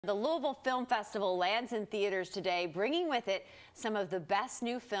The Louisville Film Festival lands in theaters today, bringing with it some of the best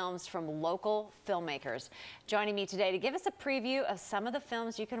new films from local filmmakers. Joining me today to give us a preview of some of the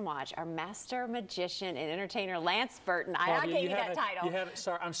films you can watch are master magician and entertainer Lance Burton. I gave you that title. You have it.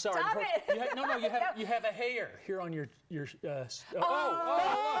 Sorry, I'm sorry. Stop it. You have a hair here on your. It is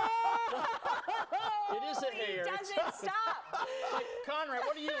a hair. He doesn't stop. Wait, Conrad,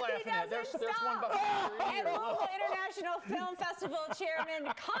 what are you laughing at? There's one behind your And ear. Louisville International Film Festival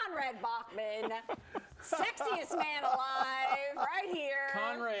Chairman Conrad Bachman, sexiest man alive, right here.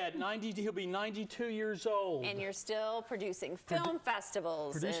 Conrad, he'll be 92 years old. And you're still producing film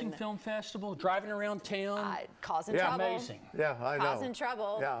festivals. Producing film festival, driving around town. Causing trouble. Amazing. Yeah, I know. Causing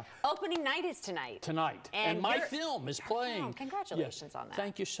trouble. Yeah. Opening night is tonight. And my film is playing. Congratulations on that.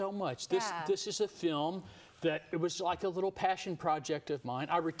 Thank you so much. This is a film that it was like a little passion project of mine.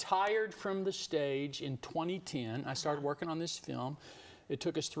 I retired from the stage in 2010. I started working on this film. It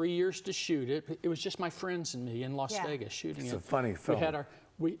took us 3 years to shoot it. It was just my friends and me in Las Vegas shooting it. It's a funny film.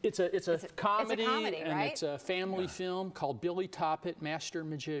 It's a comedy, and right? It's a family film called Billy Toppet, Master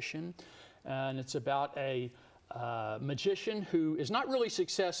Magician, and it's about a magician who is not really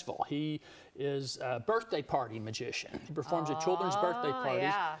successful. He is a birthday party magician. He performs at children's birthday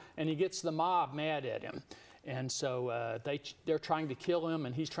parties, and he gets the mob mad at him. And so they're trying to kill him,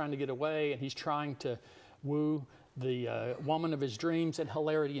 and he's trying to get away, and he's trying to woo the woman of his dreams, and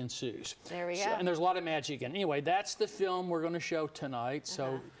hilarity ensues. There we go. And there's a lot of magic in it. Anyway, that's the film we're going to show tonight.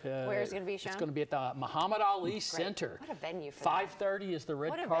 So where's it going to be shown? It's going to be at the Muhammad Ali Center. What a venue for 5:30 is the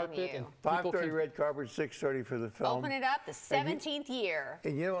red carpet. And 5:30 red carpet, 6:30 for the film. Open it up, the 17th year.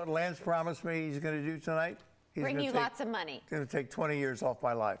 And you know what Lance promised me he's going to do tonight? Bring you lots of money. Going to take 20 years off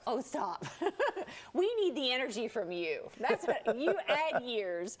my life. Oh, stop. We need the energy from you. That's what you add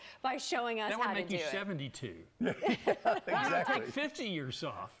years by showing us how to do it. That would make you 72. Exactly. Take 50 years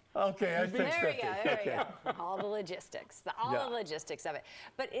off. Okay, I think 50. There we go. All the logistics, the logistics of it.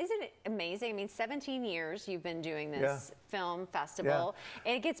 But isn't it amazing? I mean, 17 years you've been doing this film festival.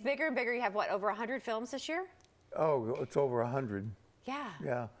 And it gets bigger and bigger. You have, what, over 100 films this year? Oh, it's over 100. Yeah.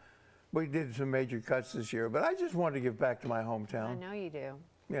 Yeah. We did some major cuts this year, but I just wanted to give back to my hometown. I know you do.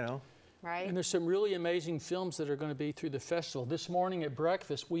 You know. Right. And there's some really amazing films that are going to be through the festival. This morning at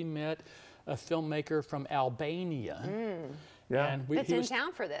breakfast, we met a filmmaker from Albania. And That's in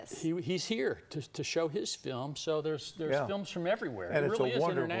town for this. He's here to show his film. So there's films from everywhere. And it really it's a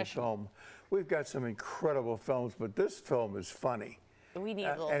wonderful is film. We've got some incredible films, but this film is funny. We need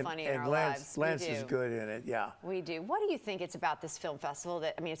a little funny in our lives. Lance is good in it, We do. What do you think it's about this film festival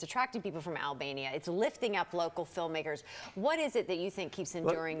that, I mean, it's attracting people from Albania. It's lifting up local filmmakers. What is it that you think keeps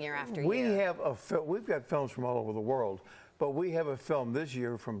enduring year after year? We've got films from all over the world, but we have a film this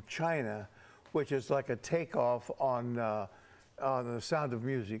year from China, which is like a takeoff on The Sound of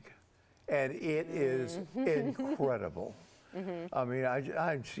Music, and it is incredible. I mean,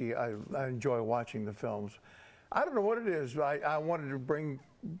 I enjoy watching the films. I don't know what it is. I wanted to bring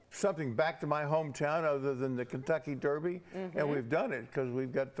something back to my hometown other than the Kentucky Derby, and we've done it because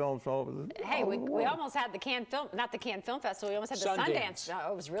we've got films all over the we almost had the Cannes Film, not the Cannes Film Festival, we almost had the Sundance.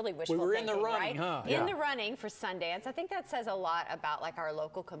 Oh, it was really wishful thinking, We were in the running, right? In the running for Sundance. I think that says a lot about like our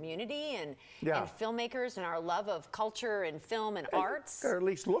local community and filmmakers and our love of culture and film and arts. Or at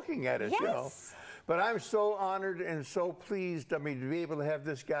least looking at it, you know. But I'm so honored and so pleased, I mean, to be able to have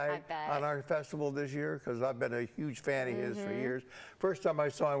this guy on our festival this year, because I've been a huge fan of his for years. First time I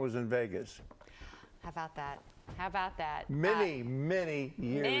saw him was in Vegas. How about that? How about that? Many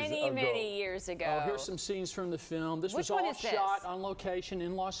years ago. Oh, here's some scenes from the film. This was all shot on location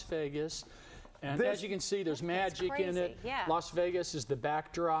in Las Vegas. And as you can see, there's magic in it. Las Vegas is the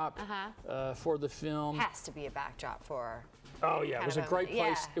backdrop for the film. Has to be a backdrop for. Oh yeah, it was a great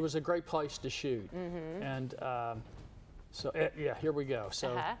place. It was a great place to shoot. And so here we go.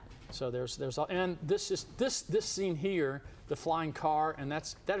 So so there's and this scene here, the flying car, and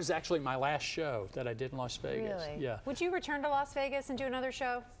that is actually my last show that I did in Las Vegas. Really? Yeah. Would you return to Las Vegas and do another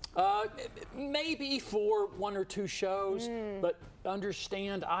show? Maybe for 1 or 2 shows, but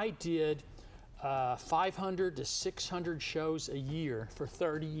understand I did 500 to 600 shows a year for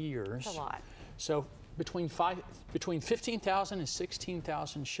 30 years. That's a lot. So between 15,000 and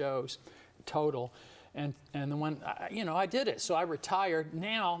 16,000 shows total, and then when I did it, so I retired.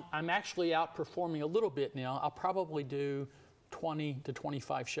 Now I'm actually out performing a little bit now. I'll probably do 20 to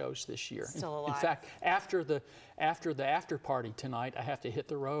 25 shows this year. Still alive. In fact, after the after party tonight, I have to hit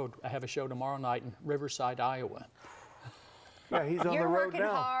the road. I have a show tomorrow night in Riverside, Iowa. Yeah, he's on the You're road working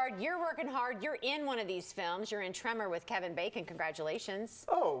now. hard. You're working hard. You're in one of these films. You're in Tremor with Kevin Bacon. Congratulations.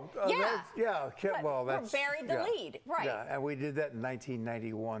 Oh, Yeah. Well, We're that's buried the lead, right? Yeah, and we did that in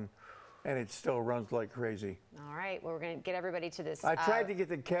 1991, and it still runs like crazy. All right. Well, we're going to get everybody to this. I tried to get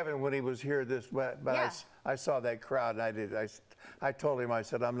to Kevin when he was here but Yeah. I saw that crowd, and I told him, I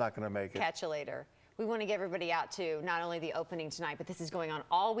said, I'm not going to make it. Catch you later. We want to get everybody out to not only the opening tonight, but this is going on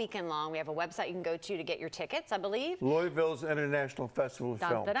all weekend long. We have a website you can go to get your tickets, I believe. Louisville's International Festival of Dun,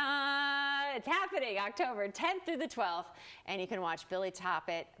 Film. dun, dun. It's happening October 10th through the 12th, and you can watch Billy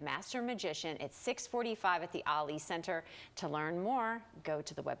Toppett, Master Magician, at 6:45 at the Ali Center. To learn more, go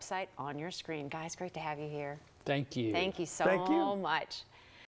to the website on your screen. Guys, great to have you here. Thank you. Thank you so Thank you. much.